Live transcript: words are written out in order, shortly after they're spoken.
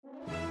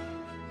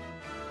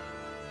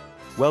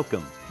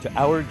Welcome to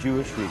Our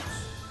Jewish Roots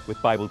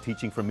with Bible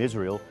teaching from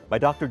Israel by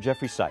Dr.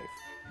 Jeffrey Seif.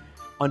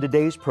 On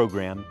today's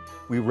program,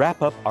 we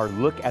wrap up our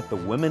look at the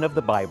women of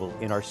the Bible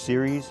in our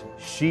series,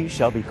 She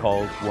Shall Be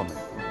Called Woman.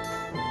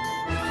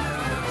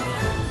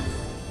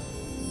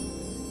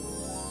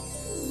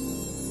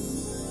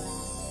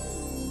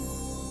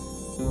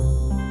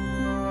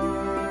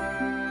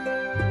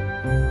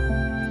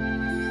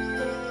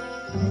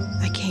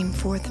 I came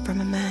forth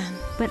from a man,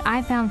 but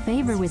I found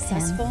favor with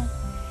him.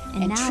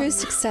 And true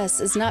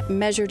success is not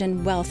measured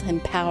in wealth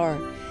and power,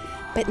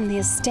 but in the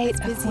estate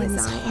of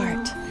one's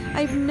heart.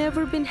 I've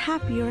never been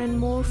happier and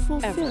more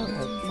fulfilled.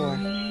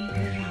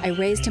 I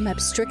raised him up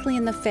strictly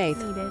in the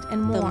faith,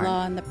 and more. the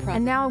law and the prophets.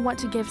 And now I want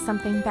to give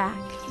something back.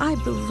 I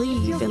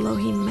believe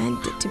Elohim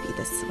meant it to be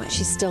this way.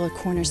 She's still a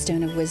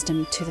cornerstone of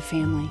wisdom to the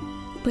family.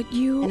 But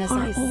you And as are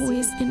I see-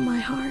 always in my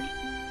heart.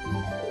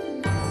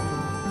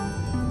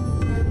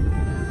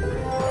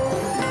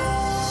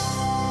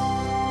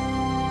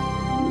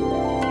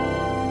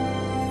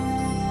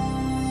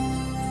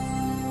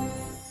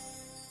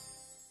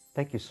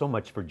 Thank you so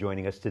much for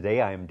joining us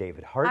today. I am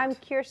David Hart. I'm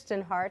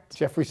Kirsten Hart.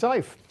 Jeffrey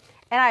Seif.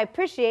 And I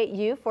appreciate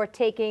you for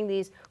taking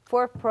these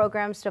 4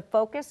 programs to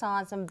focus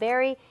on some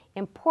very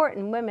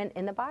important women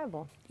in the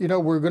Bible. You know,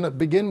 we're going to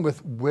begin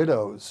with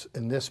widows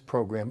in this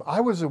program. I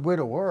was a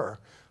widower.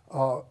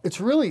 It's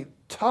really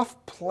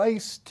tough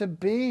place to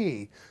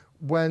be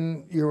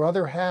when your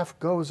other half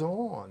goes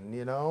on,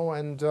 you know,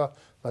 and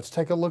let's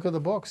take a look at the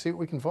book, see what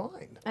we can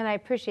find. And I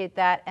appreciate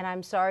that, and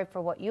I'm sorry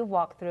for what you've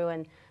walked through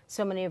and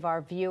so many of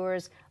our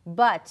viewers,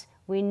 but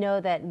we know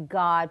that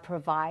God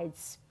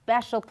provides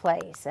special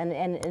place,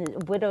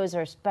 and widows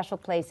are a special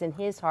place in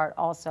his heart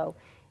also.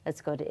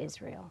 Let's go to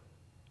Israel.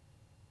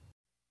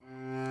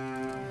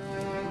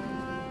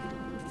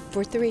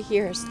 For 3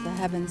 years the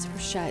heavens were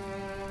shut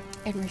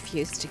and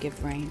refused to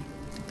give rain.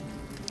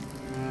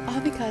 All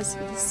because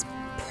of this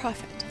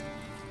prophet.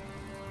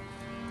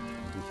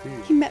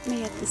 He met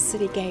me at the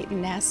city gate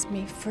and asked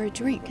me for a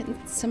drink and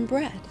some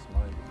bread.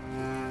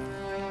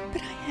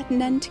 But I had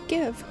none to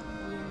give,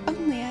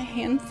 only a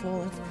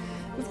handful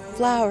of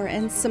flour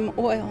and some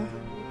oil.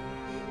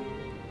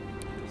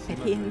 But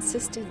he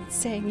insisted,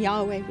 saying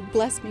Yahweh would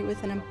bless me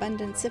with an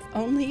abundance if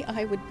only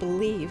I would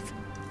believe.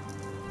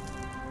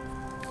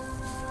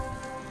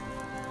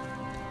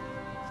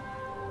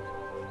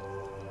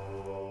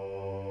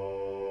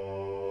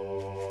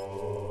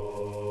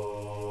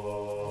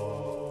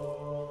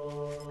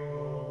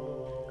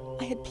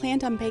 I had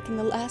planned on baking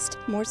the last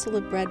morsel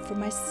of bread for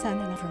my son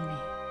and for me.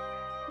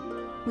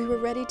 We were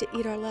ready to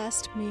eat our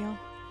last meal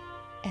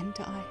and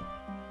die.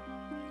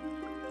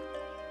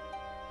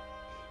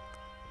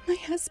 My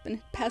husband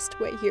had passed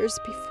away years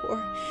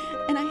before,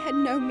 and I had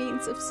no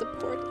means of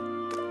support,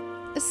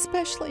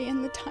 especially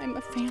in the time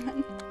of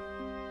famine.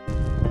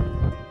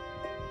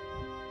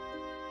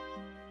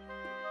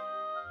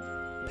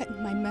 But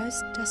in my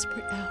most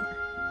desperate hour,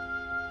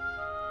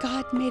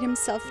 God made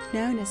himself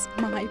known as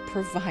my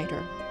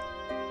provider.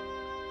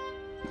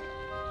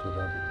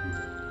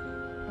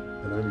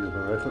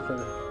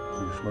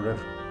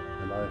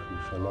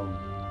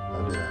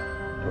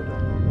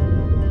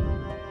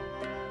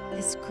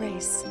 His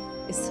grace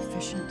is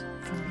sufficient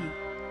for me.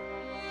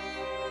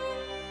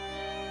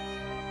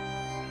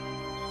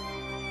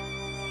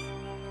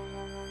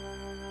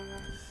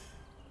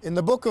 In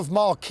the book of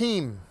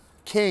Malachim,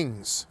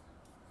 Kings,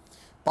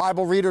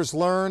 Bible readers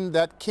learn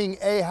that King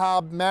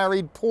Ahab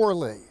married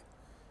poorly.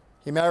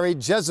 He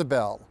married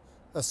Jezebel,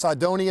 a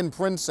Sidonian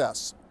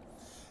princess.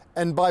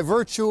 And by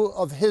virtue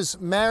of his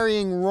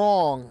marrying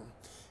wrong,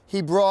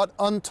 he brought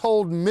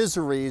untold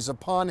miseries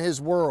upon his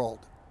world.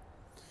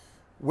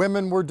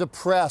 Women were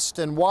depressed,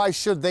 and why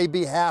should they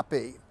be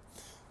happy?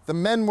 The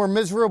men were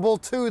miserable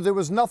too. There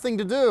was nothing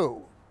to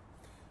do.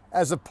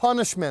 As a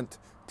punishment,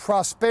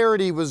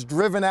 prosperity was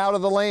driven out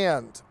of the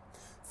land.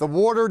 The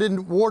water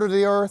didn't water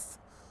the earth.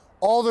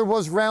 All there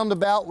was round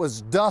about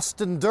was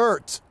dust and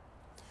dirt.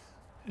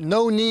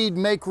 No need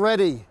make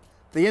ready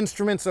the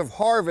instruments of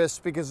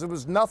harvest, because there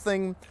was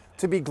nothing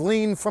to be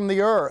gleaned from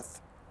the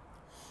earth.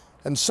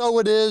 And so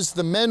it is,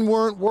 the men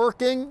weren't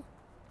working,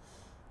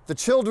 the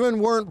children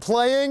weren't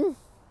playing,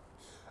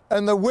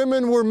 and the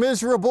women were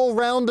miserable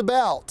round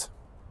about.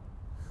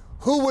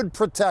 Who would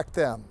protect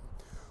them?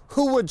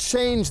 Who would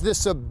change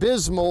this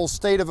abysmal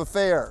state of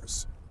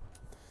affairs?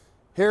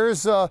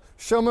 Here's a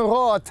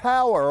shomerah, a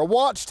tower, a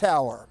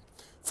watchtower,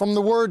 from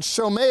the word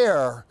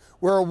shomer,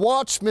 where a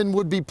watchman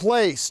would be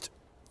placed.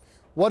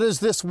 What is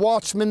this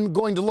watchman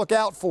going to look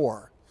out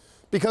for?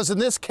 Because in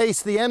this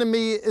case, the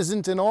enemy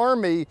isn't an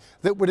army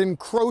that would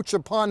encroach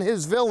upon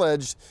his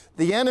village.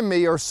 The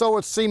enemy, or so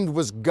it seemed,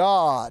 was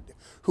God,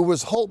 who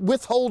was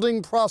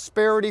withholding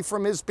prosperity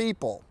from his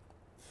people.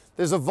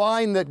 There's a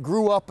vine that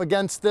grew up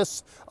against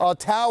this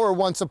tower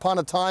once upon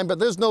a time, but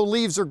there's no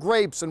leaves or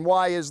grapes. And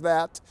why is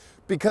that?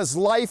 Because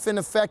life, in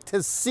effect,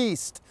 has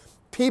ceased.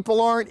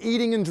 People aren't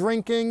eating and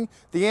drinking.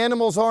 The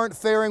animals aren't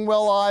faring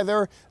well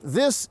either.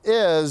 This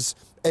is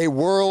a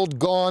world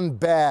gone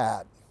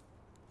bad.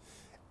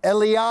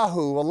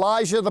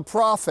 Elijah the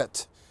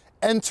prophet,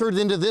 entered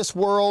into this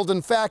world.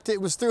 In fact,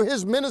 it was through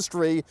his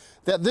ministry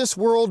that this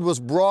world was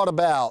brought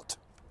about.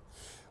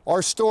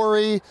 Our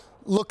story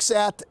looks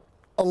at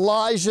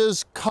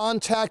Elijah's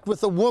contact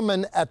with a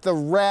woman at the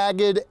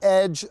ragged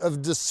edge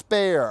of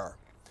despair.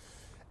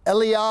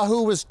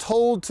 Eliyahu was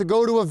told to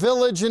go to a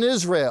village in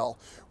Israel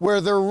where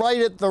they're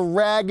right at the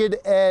ragged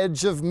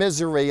edge of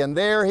misery, and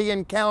there he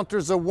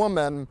encounters a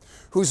woman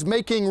who's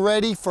making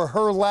ready for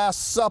her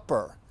Last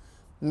Supper.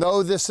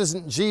 No, this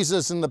isn't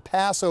Jesus in the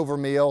Passover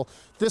meal.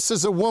 This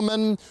is a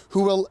woman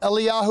who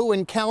Eliyahu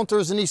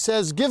encounters, and he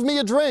says, "Give me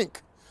a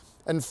drink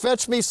and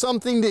fetch me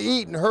something to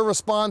eat." And her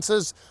response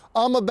is,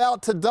 "I'm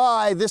about to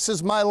die. This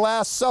is my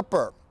Last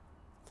Supper."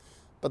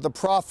 But the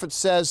prophet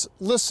says,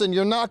 "Listen,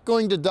 you're not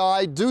going to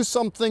die. Do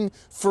something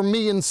for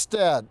me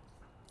instead."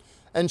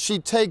 And she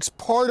takes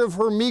part of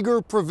her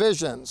meager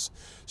provisions.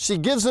 She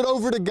gives it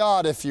over to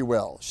God, if you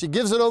will. She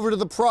gives it over to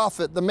the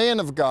prophet, the man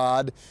of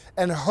God,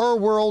 and her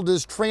world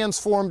is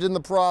transformed in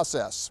the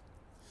process.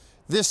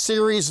 This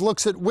series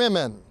looks at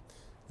women.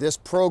 This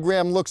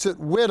program looks at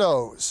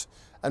widows.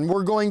 And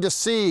we're going to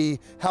see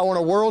how in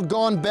a world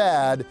gone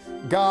bad,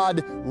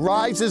 God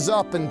rises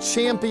up and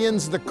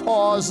champions the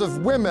cause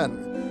of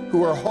women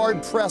who are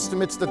hard-pressed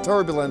amidst the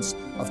turbulence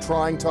of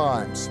trying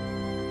times.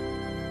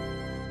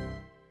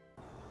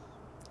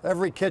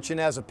 Every kitchen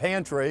has a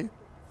pantry.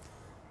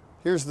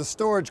 Here's the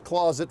storage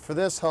closet for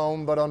this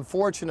home, but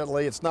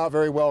unfortunately it's not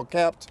very well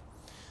kept.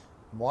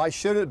 Why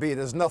should it be?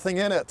 There's nothing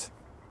in it.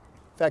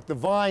 In fact, the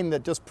vine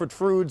that just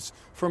protrudes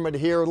from it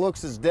here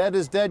looks as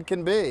dead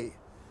can be.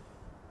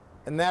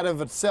 And that of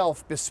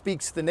itself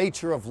bespeaks the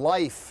nature of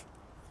life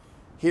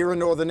here in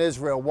northern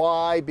Israel.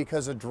 Why?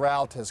 Because a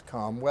drought has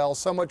come. Well,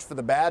 so much for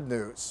the bad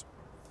news.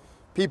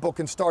 People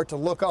can start to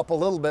look up a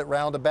little bit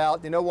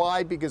roundabout. You know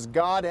why? Because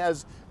God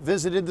has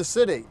visited the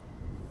city.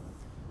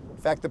 In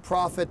fact, the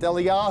prophet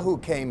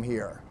Eliyahu came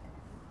here.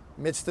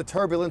 Amidst the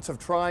turbulence of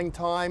trying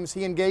times,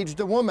 he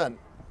engaged a woman.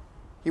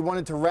 He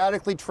wanted to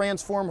radically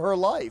transform her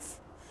life.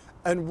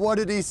 And what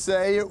did he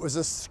say? It was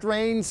a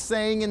strange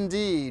saying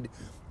indeed.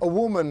 A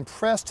woman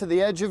pressed to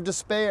the edge of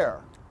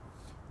despair,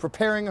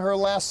 preparing her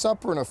Last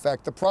Supper in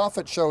effect. The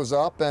prophet shows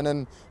up, and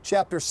in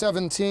chapter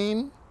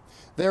 17,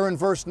 there in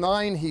verse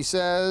 9, he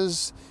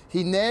says,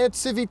 "Hineh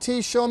tziviti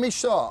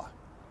shomisha."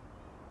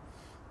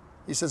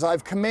 He says,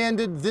 "I've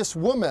commanded this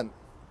woman,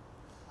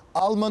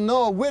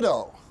 almano,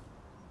 widow,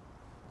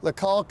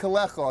 lekal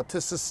kalecha,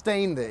 to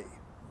sustain thee."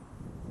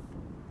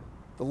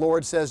 The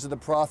Lord says to the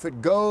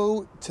prophet,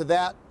 "Go to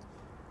that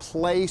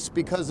place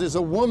because there's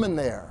a woman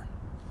there.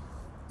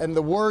 And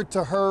the word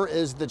to her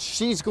is that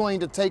she's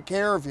going to take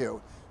care of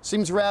you."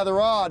 Seems rather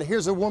odd.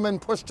 Here's a woman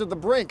pushed to the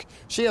brink.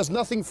 She has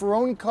nothing for her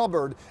own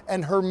cupboard,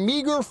 and her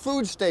meager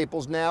food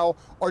staples now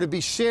are to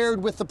be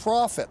shared with the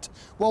prophet.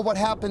 Well, what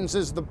happens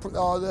is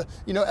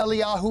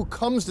Eliyahu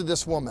comes to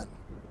this woman,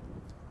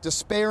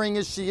 despairing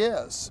as she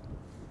is,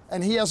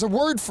 and he has a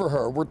word for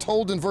her. We're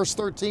told in verse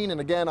 13, and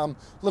again, I'm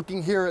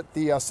looking here at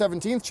the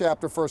 17th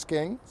chapter, 1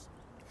 Kings.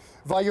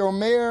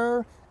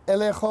 Vayomer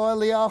elecha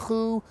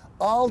Eliyahu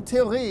al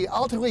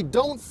tiri,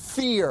 don't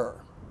fear.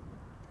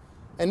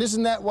 And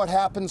isn't that what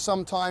happens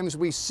sometimes?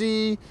 We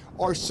see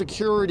our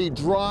security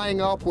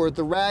drying up. We're at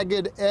the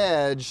ragged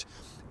edge,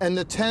 and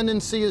the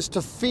tendency is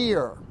to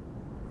fear.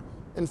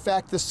 In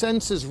fact, the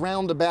senses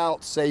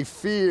roundabout say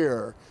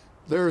fear.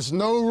 There's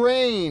no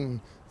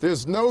rain.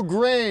 There's no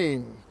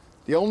grain.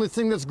 The only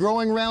thing that's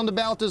growing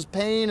roundabout is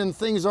pain, and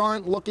things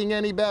aren't looking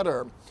any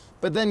better.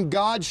 But then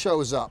God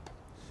shows up.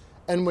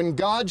 And when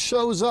God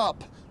shows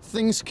up,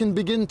 things can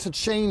begin to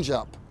change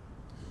up.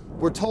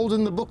 We're told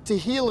in the book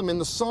Tehillim, in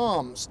the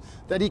Psalms,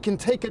 that he can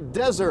take a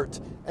desert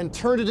and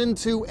turn it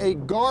into a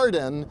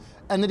garden,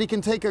 and that he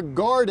can take a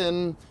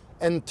garden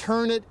and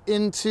turn it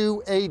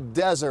into a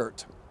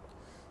desert.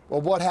 Well,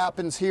 what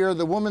happens here?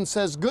 The woman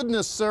says,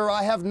 "Goodness, sir,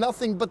 I have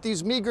nothing but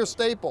these meager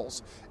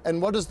staples."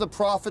 And what does the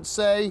prophet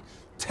say?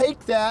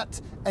 Take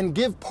that and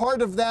give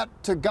part of that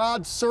to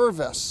God's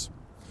service.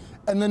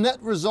 And the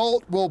net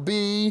result will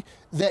be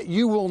that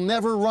you will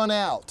never run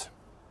out.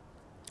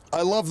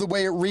 I love the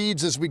way it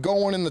reads as we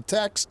go on in the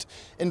text.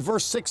 In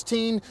verse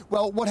 16,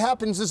 well, what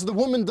happens is the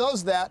woman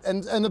does that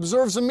and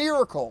observes a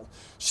miracle.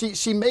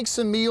 She makes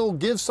a meal,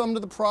 gives some to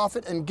the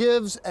prophet, and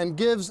gives and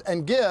gives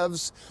and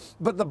gives,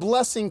 but the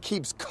blessing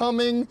keeps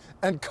coming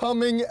and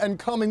coming and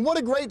coming. What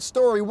a great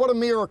story, what a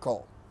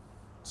miracle.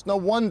 It's no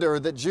wonder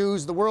that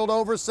Jews the world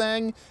over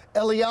sang,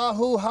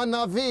 Eliyahu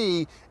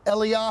HaNavi,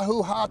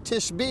 Eliyahu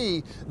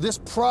HaTishbi, this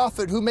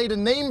prophet who made a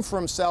name for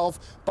himself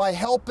by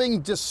helping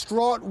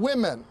distraught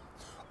women.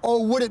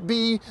 Oh, would it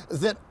be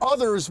that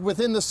others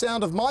within the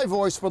sound of my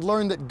voice would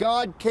learn that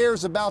God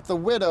cares about the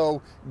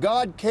widow,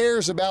 God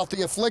cares about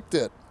the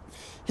afflicted.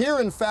 Here,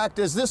 in fact,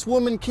 as this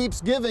woman keeps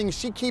giving,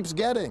 she keeps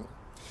getting.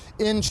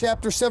 In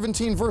chapter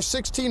 17, verse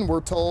 16,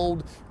 we're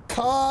told,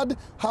 Kad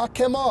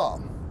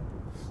hakema,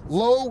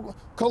 lo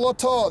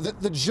kolotah,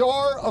 that the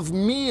jar of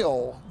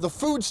meal, the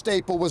food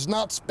staple, was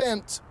not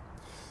spent.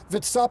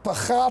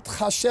 V'tzapachat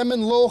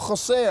hashemen lo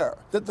chaser,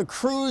 that the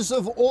cruse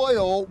of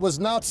oil was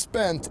not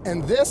spent.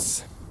 And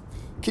this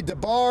Ki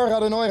debar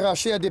Adonai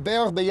Rasher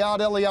diber beyad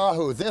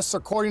Eliyahu. This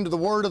according to the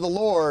word of the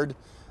Lord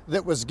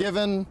that was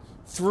given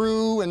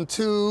through and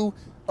to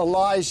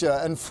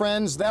Elijah. And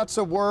friends, that's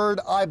a word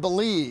I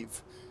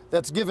believe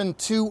that's given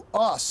to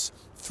us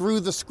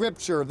through the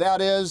scripture.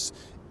 That is,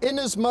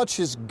 inasmuch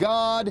as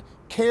God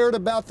cared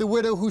about the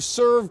widow who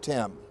served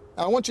him.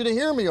 Now, I want you to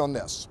hear me on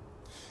this.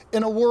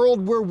 In a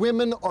world where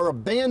women are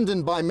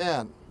abandoned by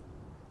men,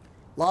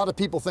 a lot of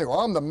people think, well,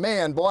 I'm the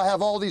man, boy, I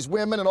have all these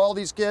women and all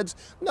these kids.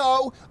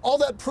 No, all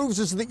that proves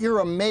is that you're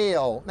a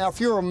male. Now, if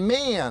you're a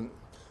man,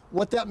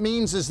 what that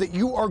means is that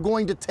you are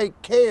going to take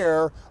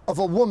care of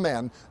a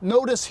woman.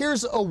 Notice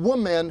here's a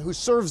woman who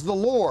serves the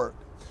Lord,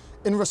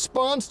 in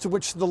response to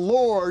which the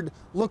Lord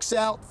looks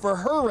out for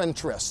her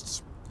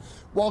interests.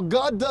 While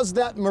God does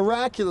that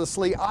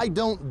miraculously, I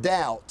don't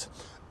doubt.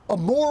 A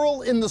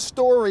moral in the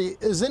story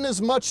is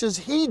inasmuch as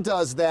he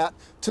does that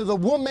to the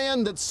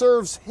woman that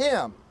serves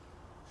him,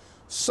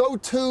 so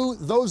too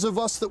those of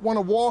us that want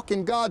to walk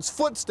in God's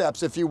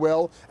footsteps, if you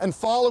will, and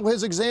follow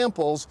his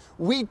examples,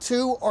 we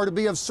too are to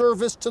be of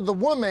service to the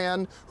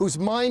woman who's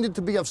minded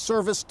to be of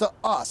service to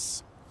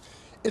us.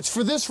 It's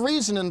for this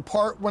reason, in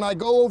part, when I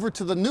go over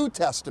to the New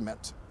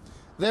Testament,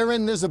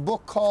 therein there's a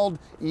book called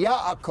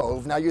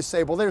Yaakov. Now you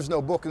say, well, there's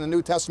no book in the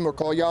New Testament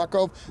called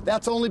Yaakov.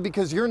 That's only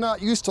because you're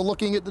not used to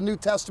looking at the New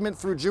Testament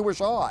through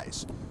Jewish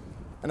eyes.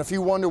 And if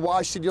you wonder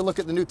why should you look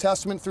at the New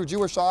Testament through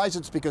Jewish eyes,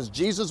 it's because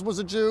Jesus was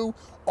a Jew,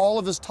 all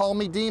of his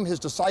Talmidim, his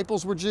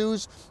disciples were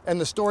Jews, and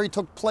the story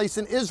took place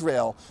in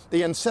Israel,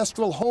 the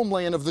ancestral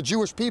homeland of the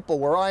Jewish people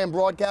where I am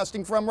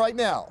broadcasting from right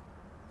now.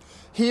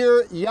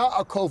 Here,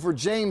 Yaakov, or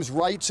James,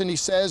 writes, and he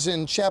says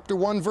in chapter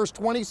 1, verse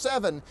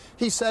 27,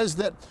 he says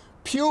that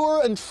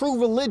pure and true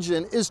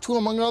religion is to,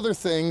 among other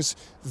things,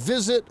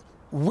 visit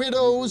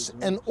widows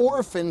and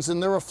orphans in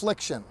their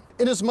affliction.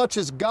 Inasmuch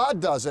as God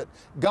does it,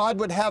 God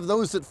would have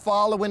those that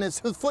follow in his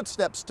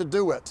footsteps to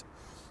do it.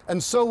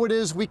 And so it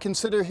is we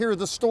consider here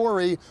the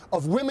story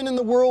of women in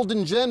the world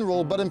in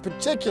general, but in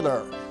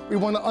particular, we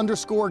want to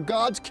underscore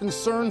God's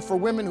concern for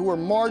women who are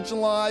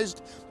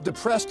marginalized,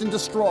 depressed, and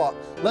distraught.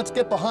 Let's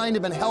get behind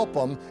them and help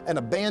them and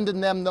abandon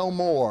them no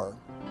more.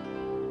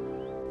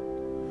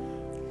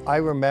 I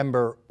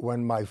remember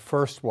when my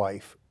first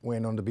wife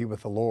went on to be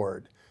with the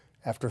Lord,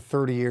 after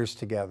 30 years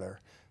together,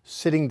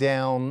 sitting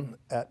down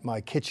at my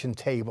kitchen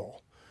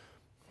table.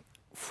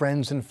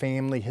 Friends and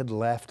family had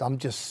left. I'm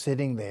just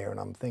sitting there and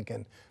I'm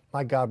thinking,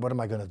 my God, what am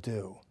I going to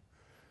do?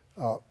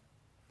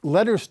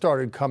 Letters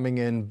started coming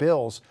in,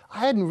 bills. I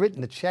hadn't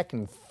written a check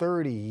in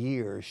 30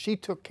 years. She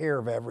took care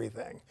of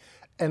everything.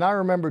 And I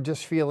remember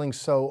just feeling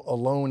so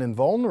alone and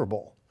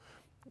vulnerable.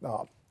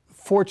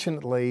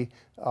 Fortunately,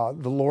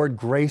 the Lord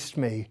graced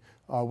me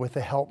with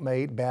a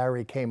helpmate.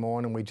 Barry came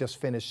on and we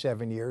just finished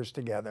 7 years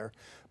together.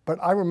 But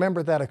I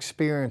remember that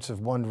experience of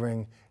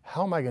wondering,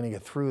 how am I going to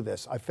get through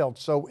this? I felt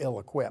so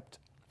ill-equipped.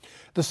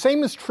 The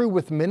same is true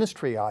with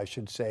ministry, I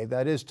should say.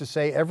 That is to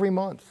say, every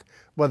month,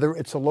 whether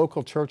it's a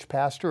local church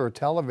pastor or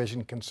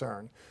television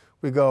concern,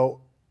 we go,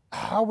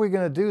 how are we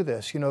going to do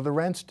this? You know, the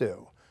rent's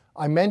due.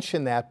 I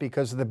mention that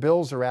because the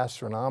bills are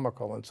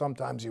astronomical, and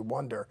sometimes you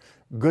wonder,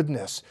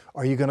 goodness,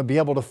 are you going to be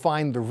able to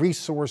find the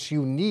resource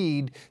you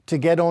need to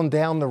get on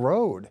down the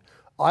road?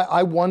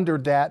 I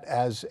wondered that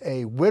as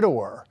a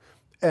widower.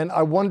 And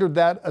I wondered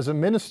that as a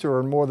minister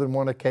on more than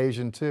one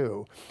occasion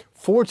too.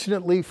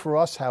 Fortunately for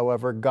us,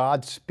 however,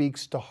 God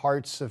speaks to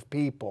hearts of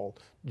people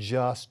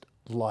just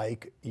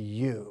like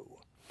you.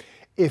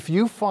 If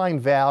you find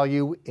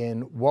value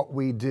in what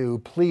we do,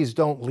 please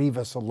don't leave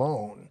us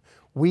alone.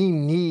 We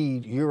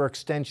need your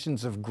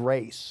extensions of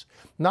grace,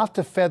 not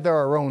to feather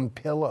our own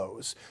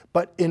pillows,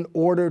 but in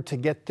order to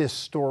get this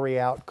story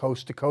out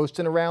coast to coast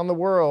and around the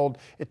world,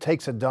 it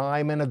takes a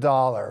dime and a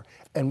dollar,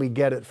 and we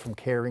get it from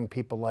caring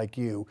people like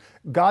you.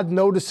 God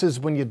notices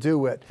when you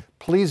do it.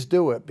 Please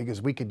do it,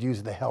 because we could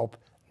use the help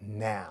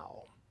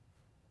now.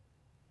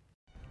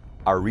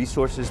 Our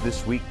resources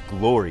this week: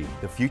 Glory,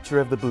 the Future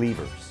of the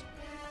Believers.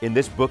 In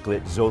this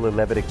booklet, Zola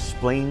Levitt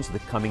explains the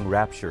coming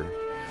rapture,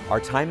 our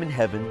time in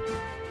heaven,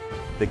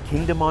 the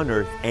kingdom on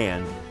earth,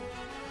 and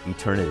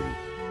eternity.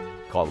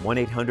 Call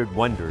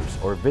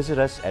 1-800-WONDERS or visit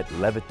us at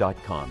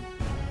levitt.com.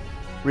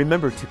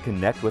 Remember to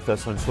connect with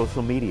us on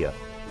social media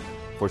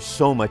for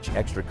so much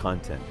extra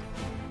content.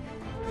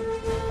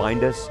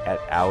 Find us at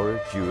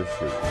Our Jewish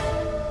Roots.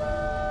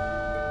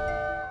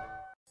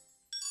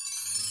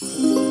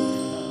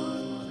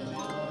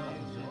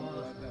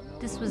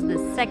 This was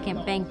the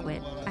second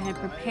banquet I had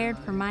prepared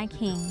for my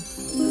king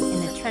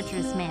and the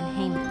treacherous man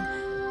Haman.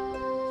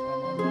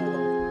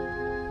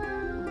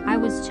 I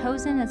was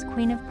chosen as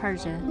Queen of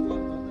Persia,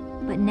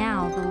 but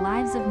now the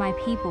lives of my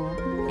people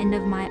and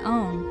of my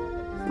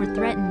own were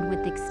threatened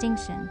with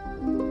extinction.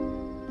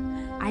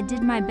 I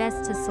did my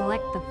best to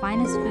select the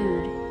finest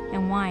food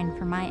and wine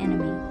for my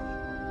enemy.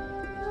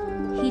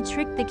 He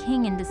tricked the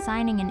king into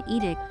signing an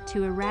edict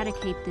to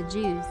eradicate the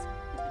Jews,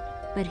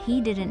 but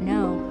he didn't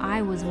know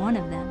I was one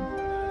of them.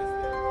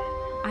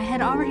 I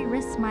had already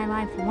risked my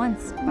life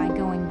once by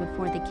going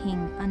before the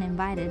king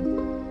uninvited,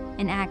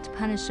 an act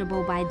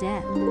punishable by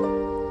death.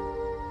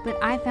 But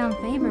I found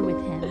favor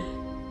with him,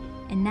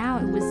 and now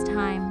it was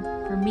time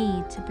for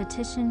me to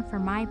petition for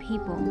my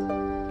people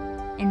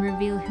and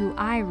reveal who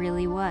I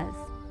really was.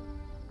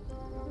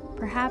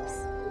 Perhaps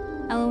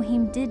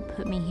Elohim did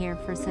put me here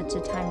for such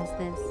a time as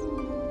this.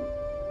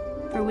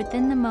 For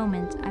within the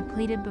moment I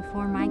pleaded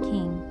before my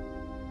king,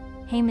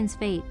 Haman's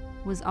fate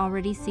was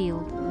already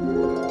sealed.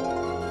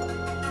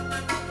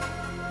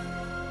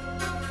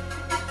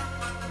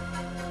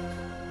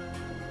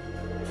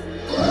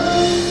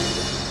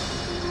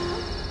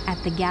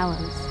 At the gallows.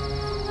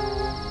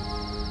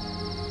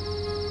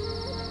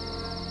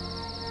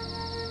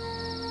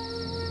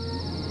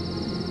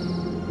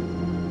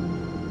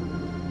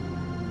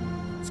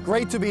 It's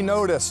great to be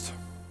noticed.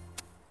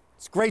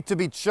 It's great to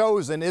be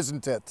chosen,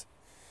 isn't it?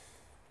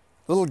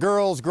 Little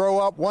girls grow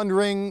up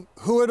wondering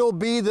who it'll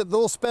be that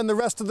they'll spend the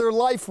rest of their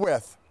life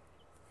with.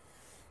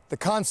 The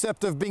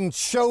concept of being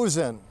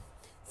chosen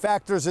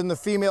factors in the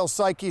female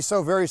psyche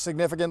so very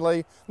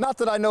significantly. Not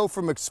that I know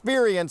from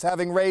experience,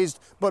 having raised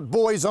but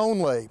boys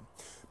only,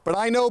 but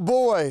I know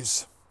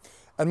boys,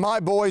 and my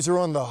boys are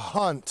on the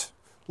hunt,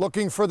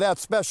 looking for that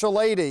special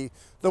lady,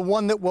 the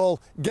one that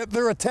will get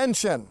their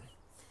attention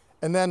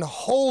and then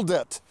hold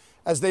it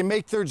as they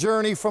make their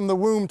journey from the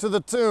womb to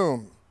the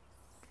tomb.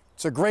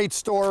 It's a great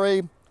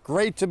story,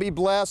 great to be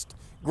blessed,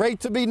 great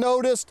to be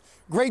noticed,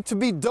 great to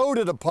be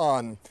doted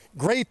upon,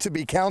 great to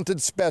be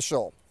counted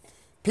special.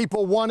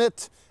 People want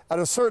it at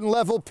a certain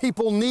level,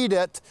 people need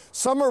it.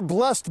 Some are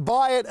blessed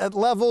by it at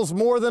levels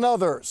more than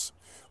others,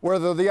 where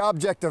they're the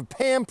object of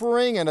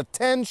pampering and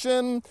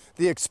attention,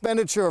 the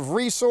expenditure of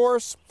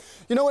resource.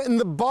 You know, in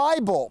the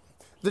Bible,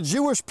 the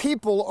Jewish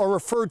people are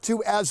referred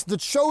to as the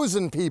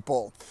chosen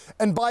people.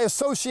 And by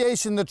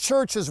association, the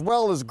church as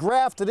well is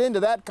grafted into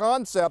that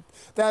concept.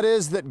 That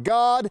is, that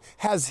God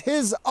has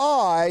his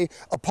eye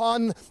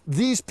upon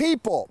these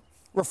people,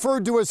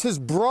 referred to as his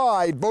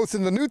bride, both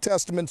in the New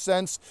Testament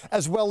sense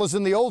as well as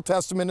in the Old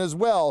Testament as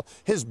well.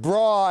 His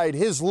bride,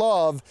 his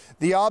love,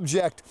 the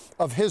object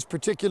of his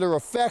particular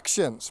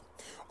affections.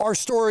 Our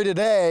story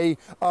today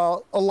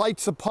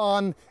alights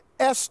upon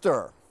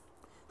Esther,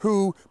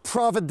 who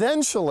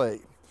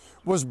providentially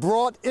was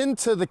brought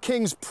into the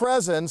king's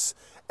presence,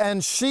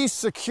 and she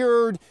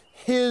secured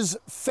his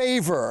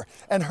favor,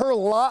 and her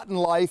lot in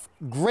life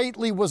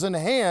greatly was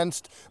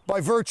enhanced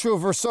by virtue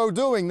of her so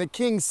doing. The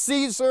king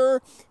sees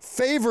her,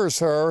 favors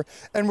her,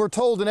 and we're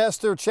told in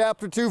Esther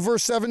chapter 2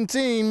 verse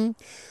 17,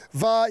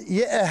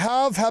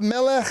 "Va'ye'ehav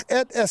hamelech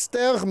et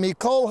Esther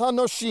mikol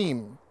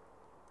hanoshim,"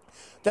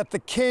 that the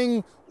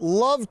king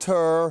loved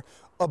her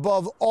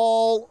above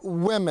all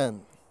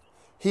women.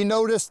 He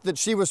noticed that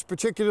she was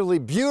particularly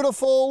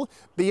beautiful.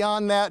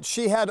 Beyond that,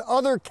 she had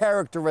other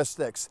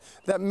characteristics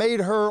that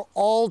made her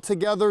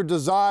altogether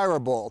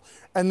desirable.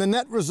 And the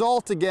net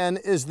result, again,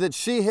 is that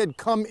she had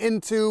come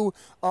into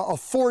a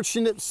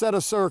fortunate set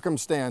of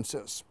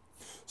circumstances.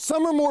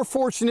 Some are more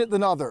fortunate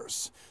than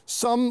others.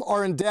 Some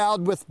are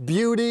endowed with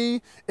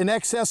beauty in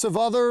excess of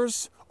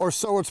others, or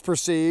so it's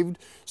perceived.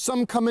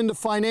 Some come into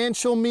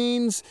financial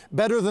means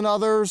better than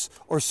others,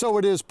 or so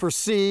it is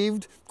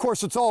perceived. Of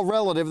course, it's all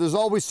relative. There's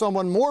always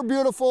someone more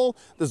beautiful,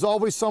 there's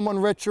always someone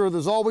richer,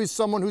 there's always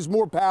someone who's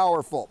more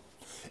powerful.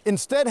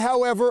 Instead,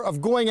 however,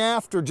 of going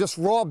after just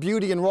raw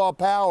beauty and raw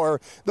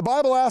power, the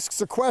Bible asks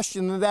a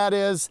question, and that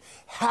is,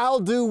 how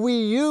do we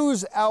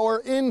use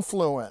our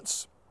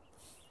influence?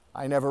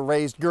 I never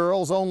raised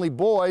girls, only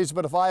boys,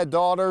 but if I had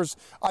daughters,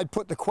 I'd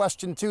put the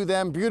question to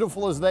them,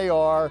 beautiful as they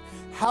are,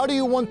 how do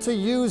you want to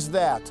use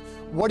that?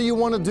 What do you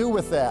want to do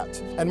with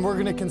that? And we're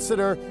going to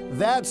consider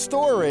that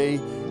story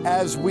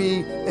as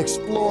we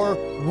explore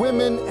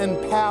women and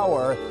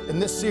power in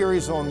this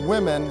series on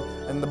women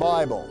and the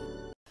Bible.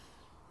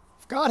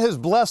 If God has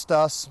blessed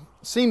us,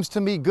 it seems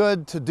to me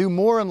good to do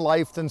more in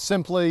life than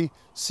simply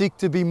seek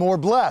to be more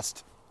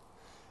blessed.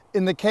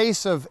 In the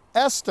case of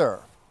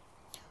Esther,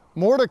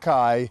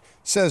 Mordecai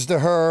says to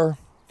her,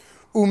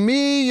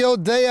 "Umi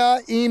yodea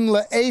im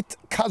le'et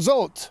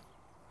kazot."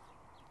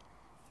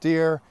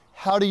 Dear,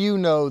 how do you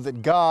know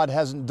that God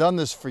hasn't done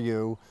this for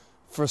you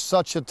for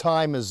such a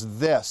time as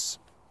this?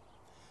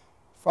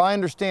 If I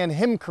understand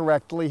him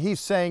correctly, he's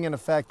saying in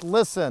effect,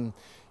 listen,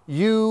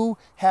 you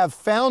have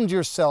found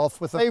yourself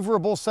with a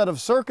favorable set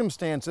of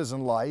circumstances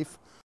in life.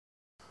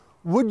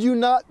 Would you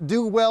not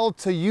do well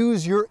to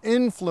use your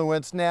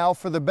influence now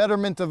for the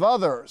betterment of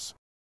others?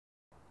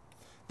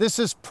 This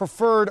is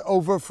preferred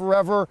over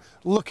forever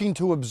looking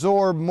to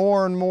absorb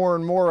more and more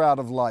and more out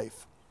of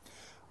life.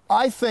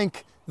 I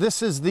think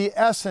this is the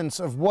essence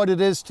of what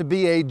it is to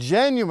be a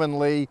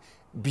genuinely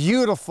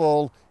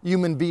beautiful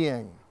human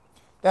being.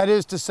 That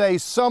is to say,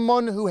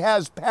 someone who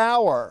has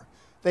power.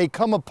 They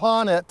come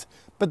upon it,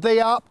 but they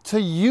opt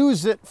to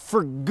use it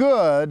for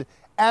good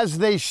as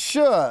they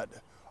should,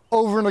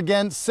 over and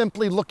against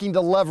simply looking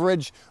to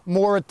leverage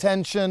more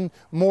attention,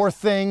 more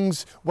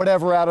things,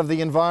 whatever out of the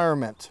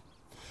environment.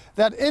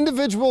 That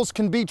individuals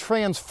can be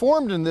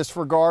transformed in this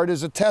regard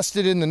is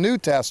attested in the New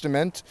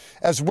Testament,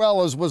 as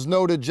well as was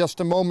noted just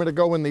a moment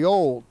ago in the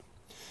Old.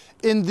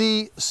 In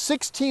the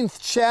 16th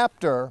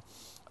chapter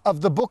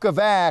of the book of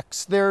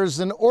Acts, there's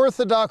an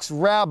Orthodox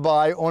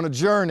rabbi on a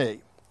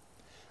journey.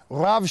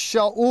 Rav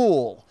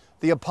Shaul,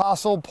 the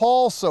Apostle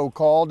Paul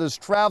so-called, is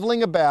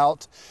traveling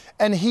about,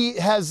 and he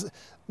has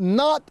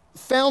not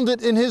found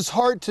it in his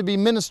heart to be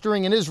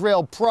ministering in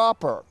Israel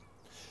proper.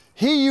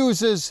 He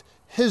uses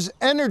his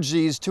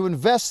energies to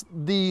invest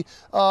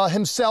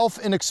himself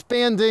in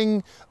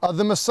expanding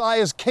the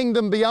Messiah's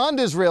kingdom beyond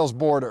Israel's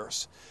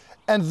borders.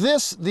 And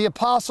this, the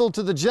apostle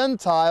to the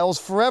Gentiles,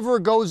 forever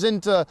goes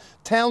into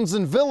towns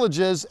and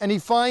villages, and he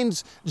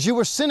finds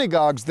Jewish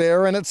synagogues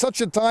there. And at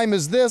such a time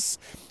as this,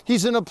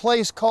 he's in a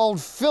place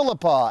called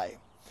Philippi.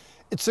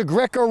 It's a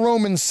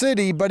Greco-Roman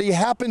city, but he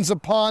happens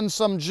upon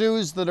some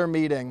Jews that are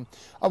meeting.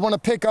 I want to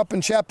pick up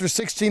in chapter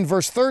 16,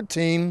 verse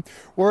 13,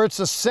 where it's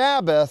a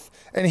Sabbath,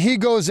 and he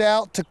goes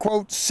out to,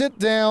 quote, sit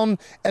down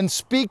and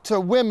speak to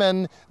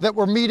women that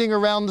were meeting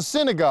around the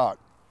synagogue.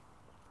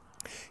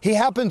 He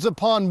happens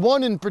upon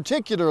one in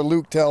particular,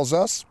 Luke tells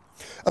us.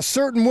 A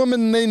certain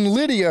woman named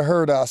Lydia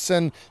heard us,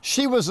 and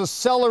she was a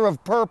seller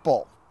of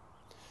purple.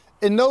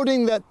 In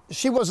noting that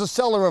she was a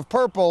seller of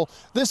purple,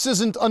 this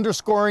isn't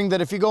underscoring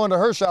that if you go into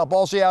her shop,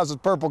 all she has is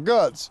purple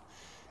goods.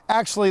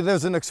 Actually,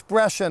 there's an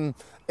expression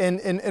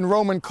in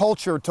Roman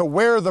culture to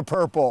wear the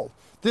purple.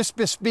 This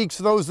bespeaks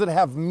those that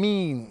have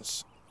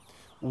means,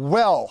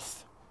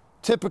 wealth.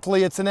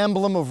 Typically, it's an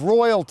emblem of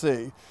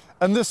royalty.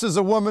 And this is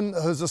a woman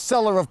who's a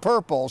seller of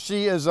purple.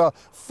 She is a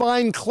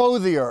fine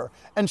clothier,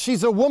 and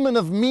she's a woman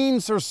of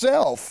means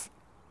herself.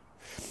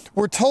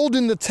 We're told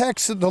in the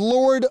text that the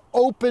Lord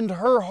opened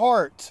her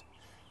heart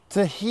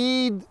to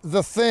heed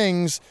the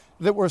things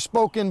that were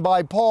spoken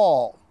by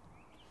Paul.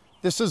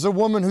 This is a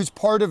woman who's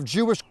part of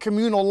Jewish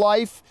communal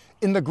life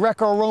in the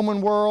Greco-Roman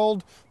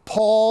world.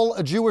 Paul,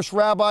 a Jewish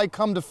rabbi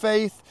come to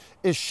faith,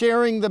 is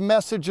sharing the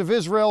message of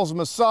Israel's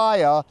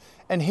Messiah,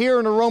 and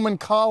here in a Roman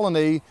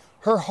colony,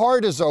 her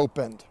heart is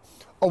opened.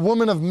 A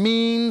woman of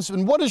means,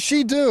 and what does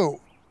she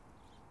do?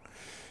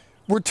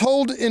 We're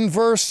told in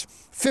verse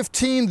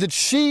 15 that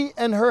she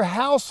and her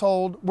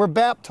household were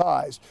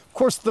baptized. Of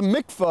course, the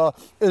mikvah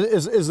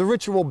is a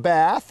ritual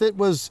bath. It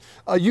was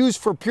used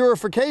for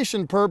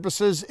purification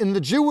purposes in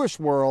the Jewish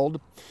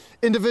world.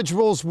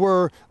 Individuals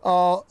were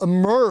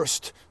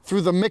immersed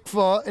through the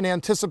mikvah in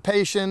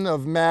anticipation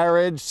of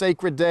marriage,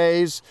 sacred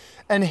days.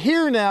 And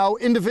here now,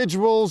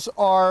 individuals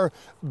are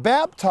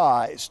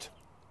baptized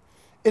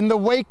in the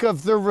wake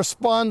of their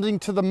responding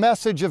to the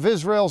message of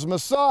Israel's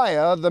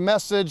Messiah, the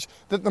message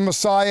that the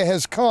Messiah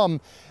has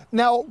come.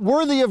 Now,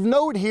 worthy of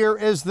note here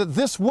is that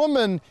this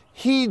woman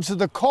heeds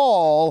the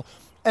call,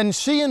 and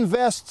she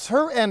invests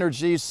her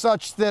energies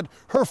such that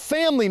her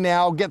family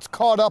now gets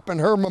caught up in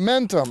her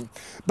momentum.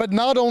 But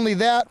not only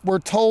that, we're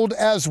told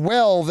as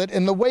well that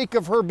in the wake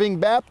of her being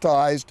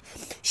baptized,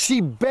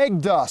 she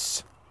begged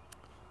us.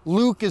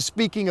 Luke is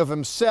speaking of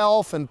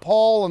himself and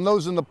Paul and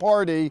those in the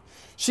party.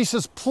 She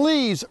says,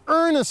 please,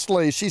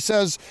 earnestly, she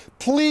says,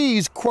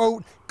 please,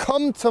 quote,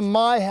 come to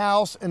my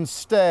house and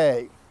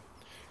stay.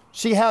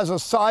 She has a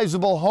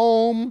sizable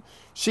home.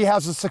 She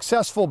has a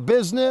successful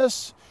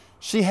business.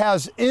 She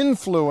has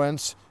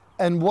influence.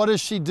 And what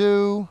does she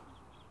do?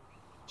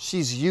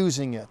 She's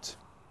using it.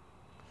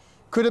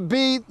 Could it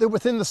be that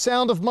within the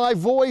sound of my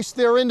voice,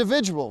 there are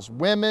individuals,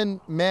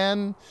 women,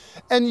 men,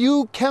 and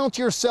you count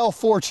yourself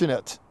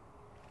fortunate?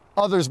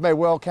 Others may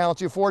well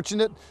count you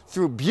fortunate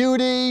through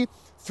beauty,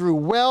 through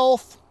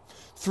wealth,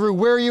 through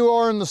where you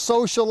are in the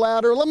social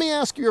ladder. Let me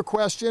ask you a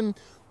question.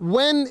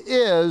 When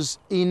is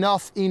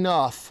enough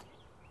enough?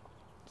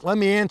 Let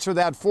me answer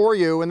that for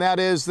you, and that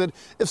is that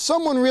if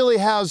someone really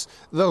has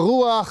the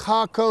Ruach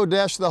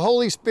HaKodesh, the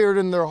Holy Spirit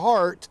in their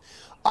heart,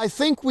 I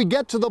think we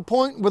get to the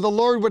point where the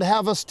Lord would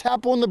have us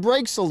tap on the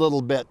brakes a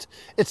little bit.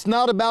 It's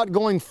not about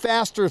going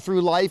faster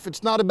through life.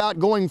 It's not about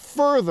going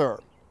further.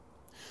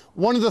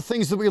 One of the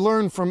things that we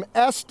learn from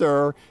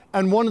Esther,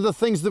 and one of the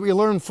things that we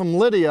learn from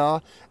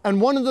Lydia,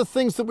 and one of the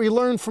things that we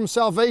learn from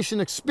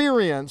salvation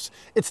experience,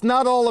 it's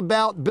not all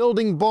about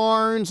building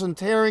barns and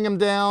tearing them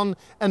down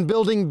and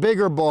building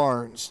bigger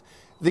barns.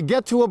 They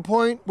get to a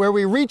point where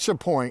we reach a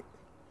point.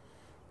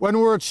 When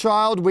we're a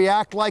child, we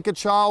act like a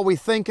child, we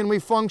think and we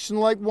function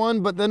like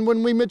one, but then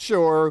when we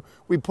mature,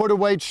 we put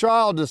away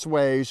childish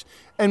ways,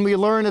 and we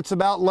learn it's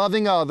about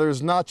loving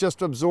others, not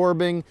just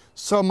absorbing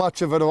so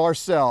much of it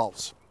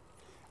ourselves.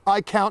 I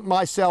count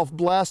myself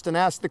blessed and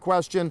ask the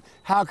question,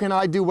 how can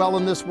I do well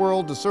in this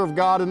world to serve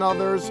God and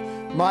others?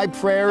 My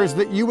prayer is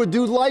that you would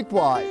do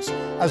likewise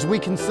as we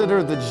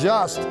consider the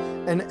just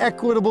and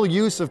equitable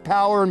use of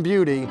power and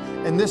beauty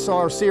in this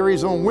our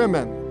series on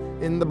women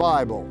in the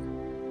Bible.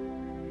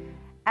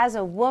 As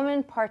a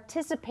woman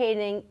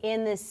participating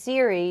in this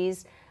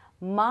series,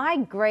 my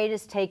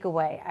greatest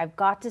takeaway, I've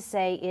got to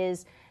say,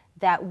 is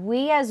that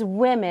we as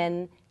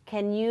women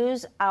can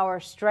use our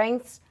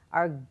strengths,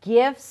 our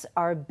gifts,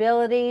 our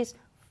abilities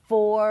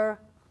for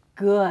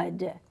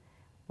good.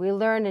 We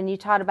learned, and you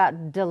taught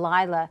about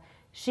Delilah,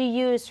 she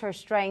used her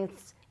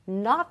strengths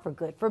not for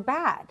good, for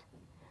bad.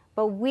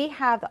 But we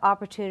have the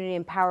opportunity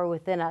and power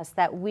within us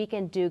that we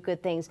can do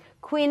good things.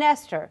 Queen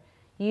Esther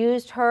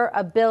used her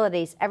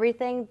abilities,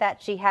 everything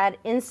that she had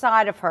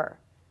inside of her,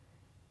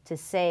 to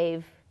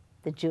save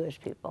the Jewish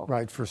people.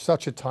 Right, for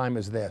such a time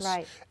as this.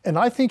 Right. And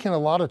I think in a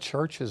lot of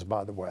churches,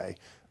 by the way,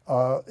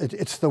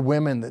 it's the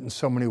women that in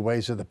so many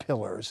ways are the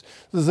pillars.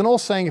 There's an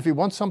old saying, if you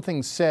want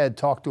something said,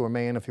 talk to a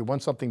man. If you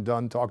want something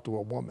done, talk to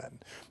a woman.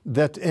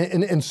 That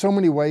in so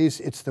many ways,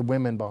 it's the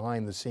women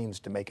behind the scenes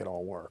to make it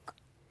all work.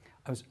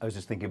 I was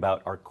just thinking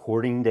about our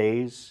courting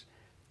days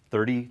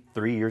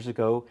 33 years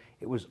ago.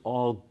 It was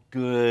all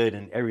good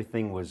and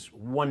everything was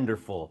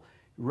wonderful.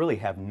 You really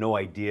have no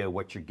idea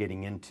what you're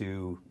getting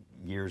into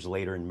years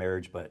later in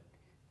marriage, but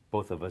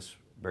both of us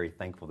very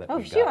thankful that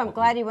we got phew, I'm what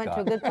glad we you went got.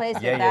 to a good place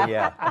with Yeah.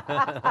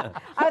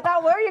 that. I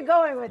thought, where are you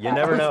going with that? You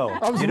never know.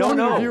 I was You don't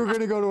wondering know. if you were going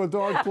to go to a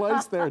dark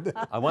place there.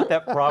 I want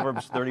that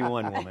Proverbs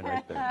 31 woman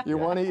right there. You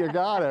want it, you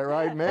got it,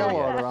 right? Mail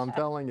order, I'm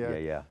telling you.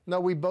 Yeah. No,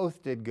 we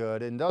both did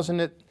good. And doesn't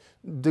it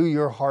do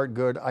your heart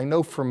good? I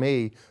know for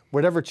me,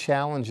 whatever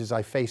challenges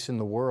I face in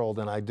the world,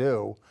 and I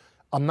do,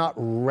 I'm not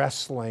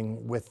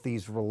wrestling with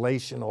these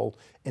relational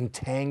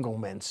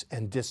entanglements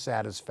and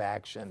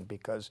dissatisfaction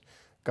because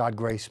God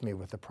graced me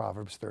with the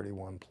Proverbs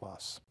 31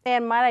 plus.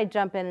 And might I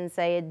jump in and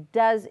say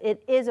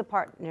it is a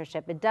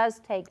partnership. It does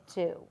take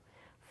two.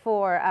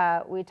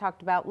 We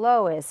talked about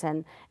Lois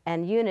and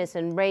Eunice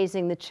and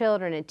raising the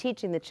children and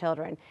teaching the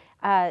children.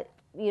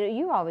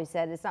 You always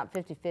said it's not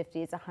 50-50,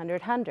 it's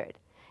 100-100.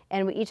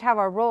 And we each have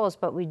our roles,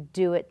 but we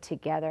do it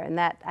together. And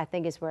that, I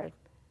think, is where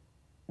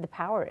the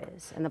power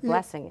is and the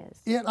blessing is.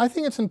 Yeah, and I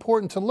think it's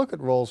important to look at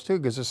roles too,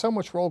 because there's so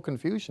much role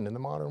confusion in the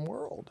modern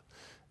world.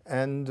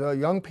 And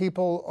young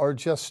people are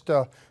just,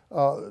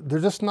 they're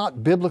just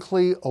not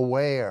biblically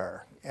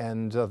aware,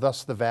 and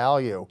thus the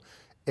value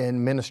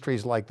in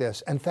ministries like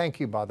this. And thank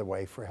you, by the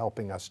way, for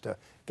helping us to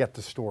get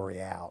the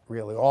story out,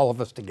 really, all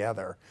of us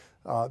together,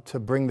 to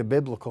bring the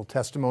biblical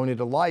testimony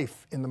to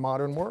life in the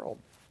modern world.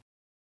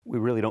 We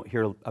really don't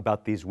hear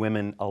about these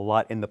women a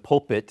lot in the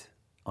pulpit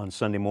on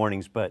Sunday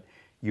mornings, but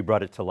you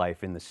brought it to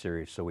life in the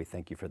series, so we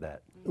thank you for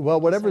that.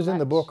 Well, whatever's in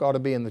the book ought to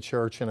be in the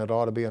church, and it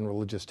ought to be on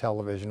religious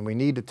television. We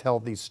need to tell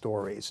these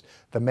stories,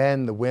 the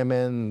men, the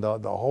women, the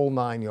whole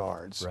 9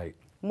 yards. Right.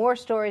 More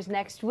stories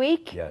next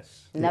week.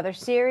 Yes. Another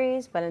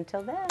series, but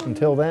until then.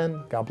 Until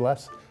then, God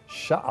bless.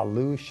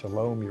 Sha'alu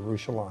Shalom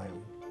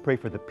Yerushalayim. Pray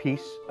for the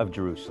peace of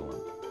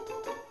Jerusalem.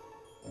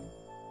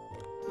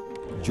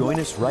 Join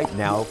us right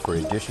now for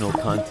additional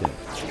content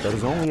that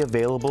is only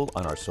available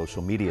on our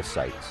social media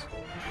sites.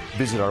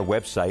 Visit our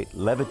website,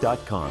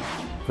 levitt.com,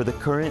 for the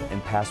current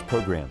and past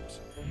programs,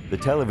 the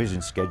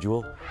television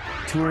schedule,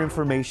 tour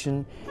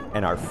information,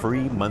 and our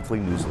free monthly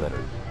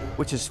newsletter,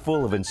 which is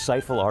full of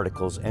insightful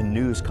articles and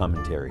news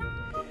commentary.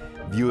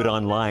 View it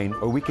online,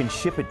 or we can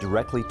ship it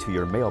directly to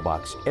your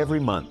mailbox every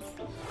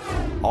month.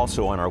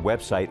 Also on our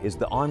website is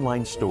the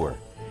online store.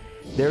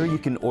 There you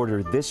can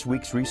order this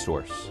week's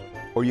resource,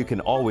 or you can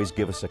always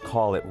give us a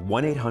call at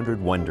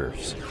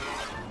 1-800-WONDERS.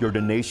 Your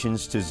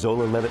donations to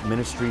Zola Levitt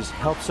Ministries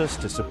helps us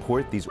to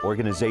support these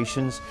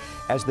organizations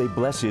as they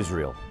bless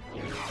Israel.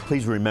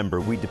 Please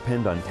remember, we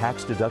depend on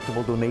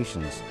tax-deductible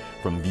donations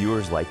from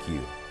viewers like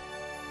you.